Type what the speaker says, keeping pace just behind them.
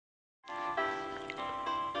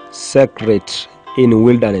Secret in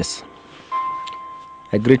wilderness.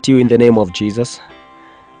 I greet you in the name of Jesus.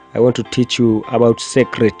 I want to teach you about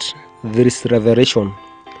secret. There is revelation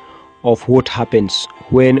of what happens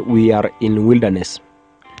when we are in wilderness.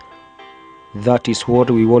 That is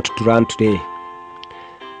what we want to learn today.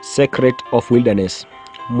 Secret of wilderness.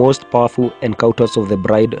 Most powerful encounters of the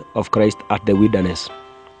bride of Christ at the wilderness.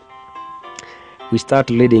 We start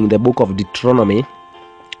reading the book of Deuteronomy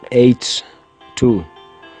 8:2.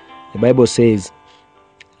 The Bible says,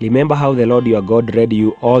 "Remember how the Lord your God led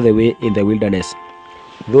you all the way in the wilderness,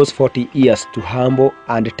 those 40 years to humble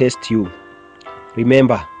and test you."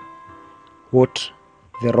 Remember what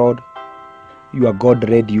the Lord your God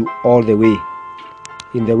led you all the way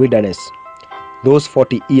in the wilderness, those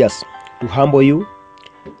 40 years to humble you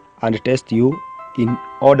and test you in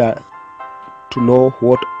order to know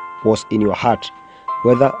what was in your heart,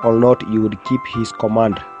 whether or not you would keep his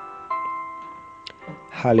command.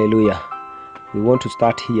 Hallelujah. We want to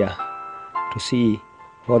start here to see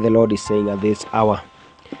what the Lord is saying at this hour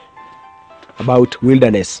about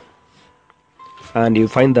wilderness. And you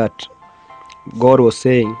find that God was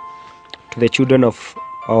saying to the children of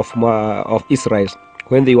Israel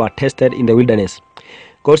when they were tested in the wilderness.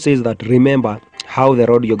 God says that remember how the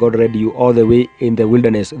Lord your God led you all the way in the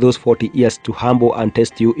wilderness, those 40 years to humble and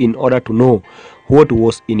test you in order to know what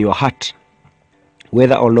was in your heart,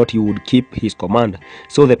 whether or not you would keep his command.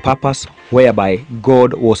 So the purpose whereby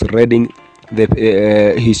God was leading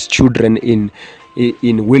his children in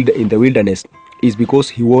the wilderness is because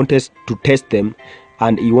he wanted to test them,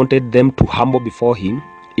 and he wanted them to humble before him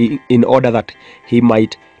in order that he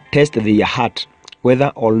might test their heart,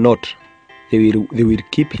 whether or not they will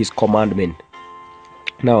keep his commandment.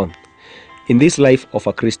 Now, in this life of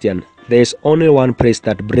a Christian, there is only one place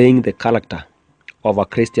that brings the character of a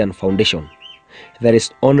Christian foundation.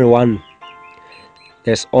 There's only one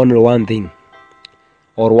thing,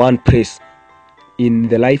 or one place in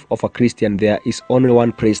the life of a Christian. There is only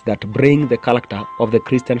one place that brings the character of the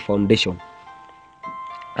Christian foundation,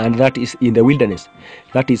 and that is in the wilderness.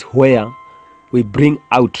 That is where we bring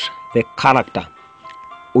out the character,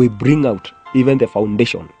 we bring out even the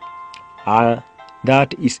foundation.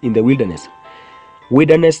 That is in the wilderness.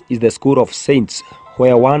 Wilderness is the school of saints,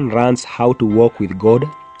 where one learns how to walk with God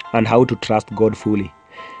and how to trust God fully.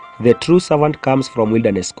 The true servant comes from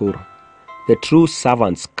wilderness school. The true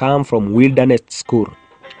servants come from wilderness school,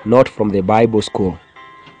 not from the Bible school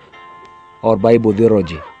or Bible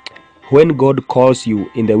theology. When God calls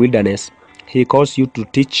you in the wilderness, he calls you to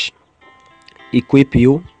teach, equip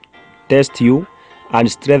you, test you,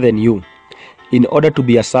 and strengthen you. In order to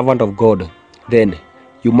be a servant of God, then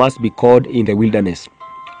you must be called in the wilderness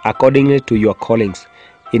accordingly to your callings.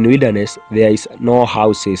 In wilderness, there is no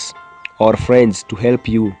houses or friends to help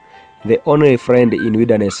you. The only friend in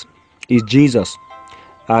wilderness is Jesus,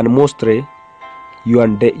 and mostly your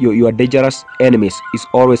dangerous enemies is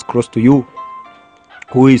always close to you,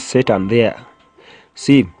 who is Satan there.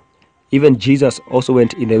 See, even Jesus also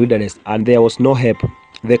went in the wilderness, and there was no help.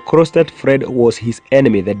 The closest friend was his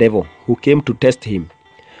enemy, the devil, who came to test him.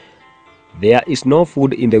 There is no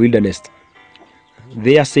food in the wilderness.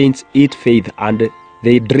 Their saints eat faith and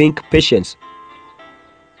they drink patience.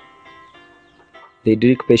 They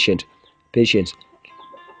drink patience.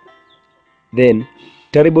 Then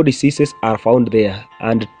terrible diseases are found there,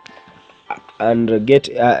 and I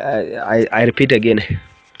repeat again.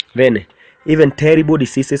 Then even terrible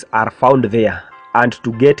diseases are found there, and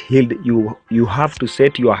to get healed, you have to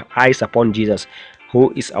set your eyes upon Jesus,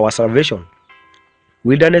 who is our salvation.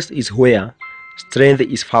 Wilderness is where strength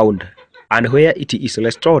is found and where it is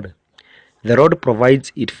restored. The Lord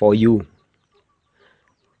provides it for you.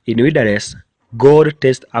 In wilderness, God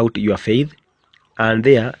tests out your faith, and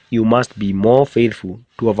there you must be more faithful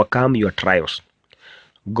to overcome your trials.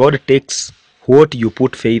 God takes what you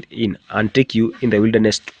put faith in and take you in the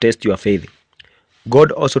wilderness to test your faith.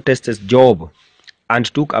 God also tested Job and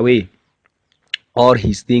took away all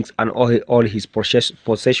his things and all his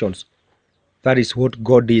possessions. That is what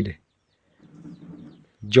God did.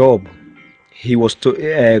 Job,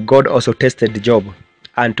 God also tested Job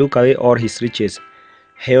and took away all his riches,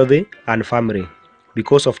 health, and family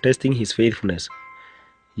because of testing his faithfulness.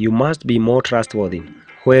 You must be more trustworthy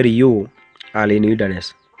where you are in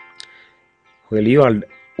wilderness. Where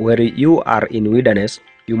you are in wilderness,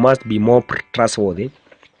 you must be more trustworthy.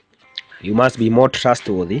 You must be more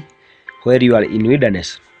trustworthy where you are in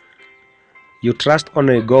wilderness. You trust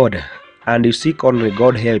only God and you seek only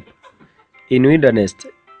God's help. In wilderness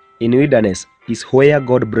is where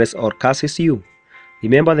God blesses or curses you.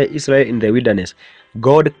 Remember the Israel in the wilderness.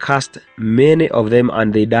 God cursed many of them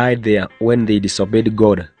and they died there when they disobeyed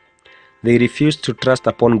God. They refuse to trust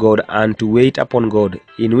upon God and to wait upon God.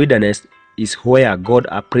 In wilderness is where God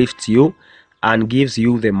uplifts you and gives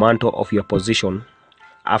you the mantle of your position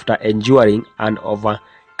after enduring and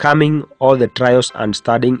overcoming all the trials and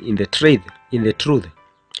standing in the truth.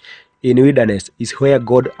 In wilderness is where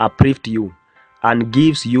God uplifts you and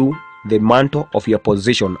gives you the mantle of your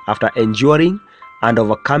position after enduring and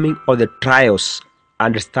overcoming all the trials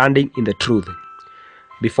and standing in the truth.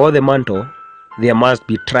 Before the mantle, there must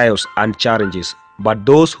be trials and challenges, but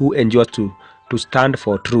those who endure to stand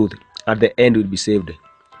for truth at the end will be saved.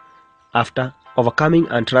 After overcoming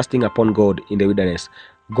and trusting upon God in the wilderness,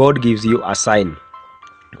 God gives you a sign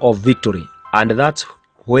of victory, and that's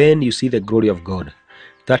when you see the glory of God.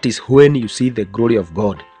 That is when you see the glory of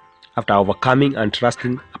God. After overcoming and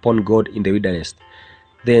trusting upon God in the wilderness,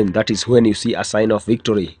 then that is when you see a sign of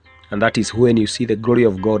victory, and that is when you see the glory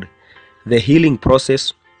of God. The healing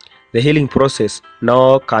process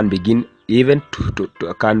now can begin even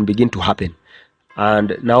can begin to happen,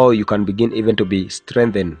 and now you can begin even to be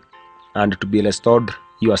strengthened and to be restored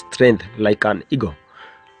your strength like an eagle.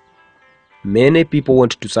 Many people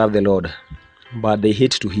want to serve the Lord, but they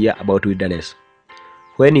hate to hear about wilderness.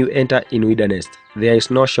 When you enter in wilderness, there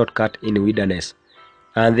is no shortcut in wilderness,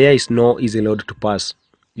 and there is no easy road to pass.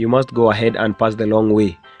 You must go ahead and pass the long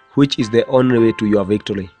way, which is the only way to your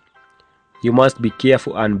victory. You must be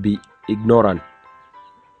careful and be ignorant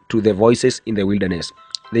to the voices in the wilderness.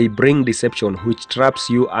 They bring deception which traps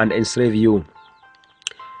you and enslaves you.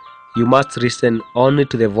 You must listen only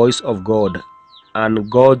to the voice of God and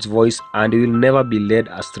God's voice, and you will never be led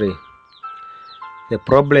astray. The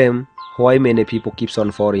problem why many people keeps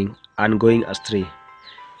on falling and going astray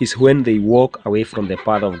is when they walk away from the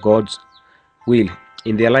path of God's will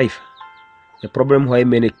in their life. The problem why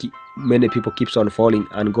many people keeps on falling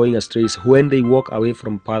and going astray is when they walk away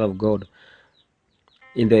from path of God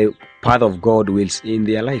in the path of God wills in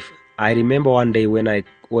their life. I remember one day when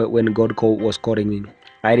God was calling me,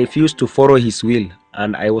 I refused to follow His will,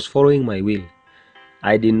 and I was following my will.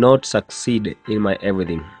 I did not succeed in my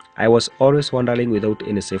everything. I was always wandering without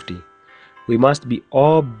any safety. We must be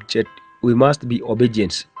obedient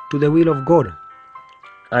to the will of God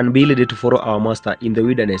and be ready to follow our Master in the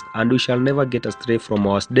wilderness, and we shall never get astray from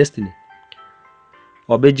our destiny.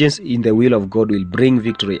 Obedience in the will of God will bring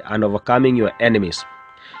victory and overcoming your enemies.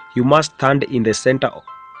 You must stand in the center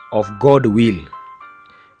of God's will.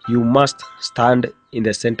 You must stand in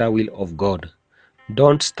the center will of God.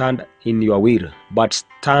 Don't stand in your will, but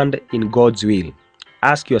stand in God's will.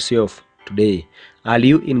 Ask yourself today, are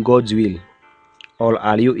you in God's will or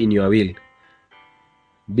are you in your will?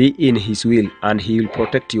 Be in His will and He will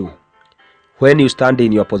protect you. When you stand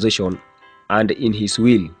in your position and in His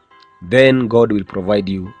will, then God will provide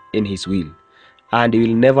you in His will, and you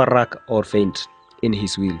will never lack or faint in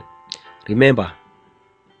His will. Remember,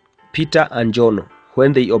 Peter and John,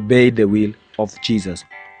 when they obeyed the will of Jesus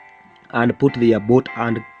and put their boat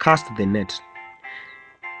and cast the net,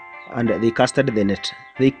 and they casted the net,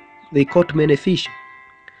 they caught many fish.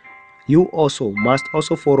 You also must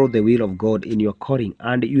also follow the will of God in your calling,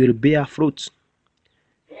 and you will bear fruits.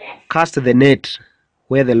 Cast the net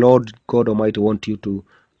where the Lord God Almighty wants you to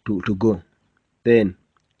go. Then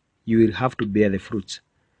you will have to bear the fruits.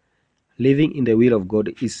 Living in the will of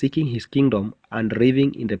God is seeking His kingdom and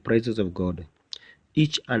living in the presence of God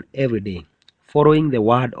each and every day, following the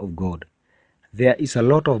word of God. There is a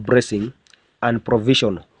lot of blessing and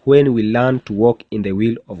provision when we learn to walk in the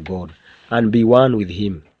will of God and be one with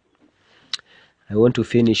Him. I want to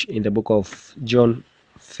finish in the book of John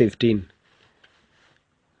 15,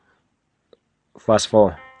 verse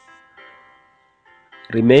 4.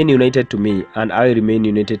 Remain united to me, and I remain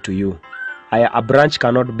united to you. A branch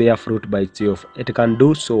cannot bear fruit by itself. It can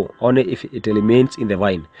do so only if it remains in the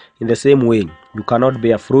vine. In the same way, you cannot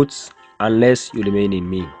bear fruits unless you remain in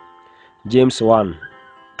me. James 1,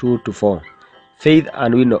 2-4. Faith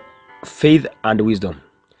and wisdom.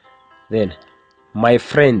 Then, my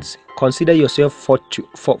friends, consider yourself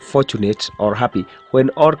fortunate or happy when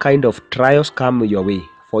all kind of trials come your way.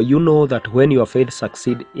 For you know that when your faith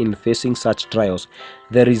succeeds in facing such trials,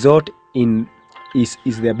 the result is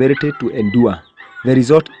the ability to endure. The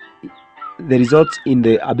results in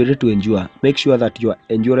the ability to endure. Make sure that your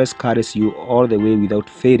endurance carries you all the way without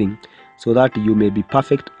failing, so that you may be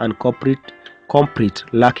perfect and complete,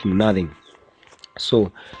 lacking nothing.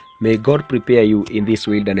 So, may God prepare you in this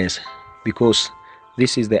wilderness, because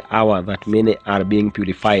this is the hour that many are being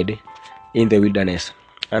purified in the wilderness,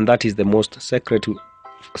 and that is the most sacred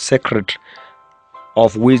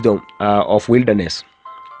of wisdom of wilderness.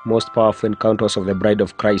 Most powerful encounters of the bride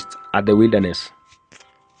of Christ at the wilderness.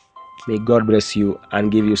 May God bless you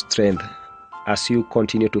and give you strength as you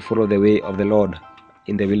continue to follow the way of the Lord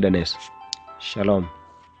in the wilderness. Shalom.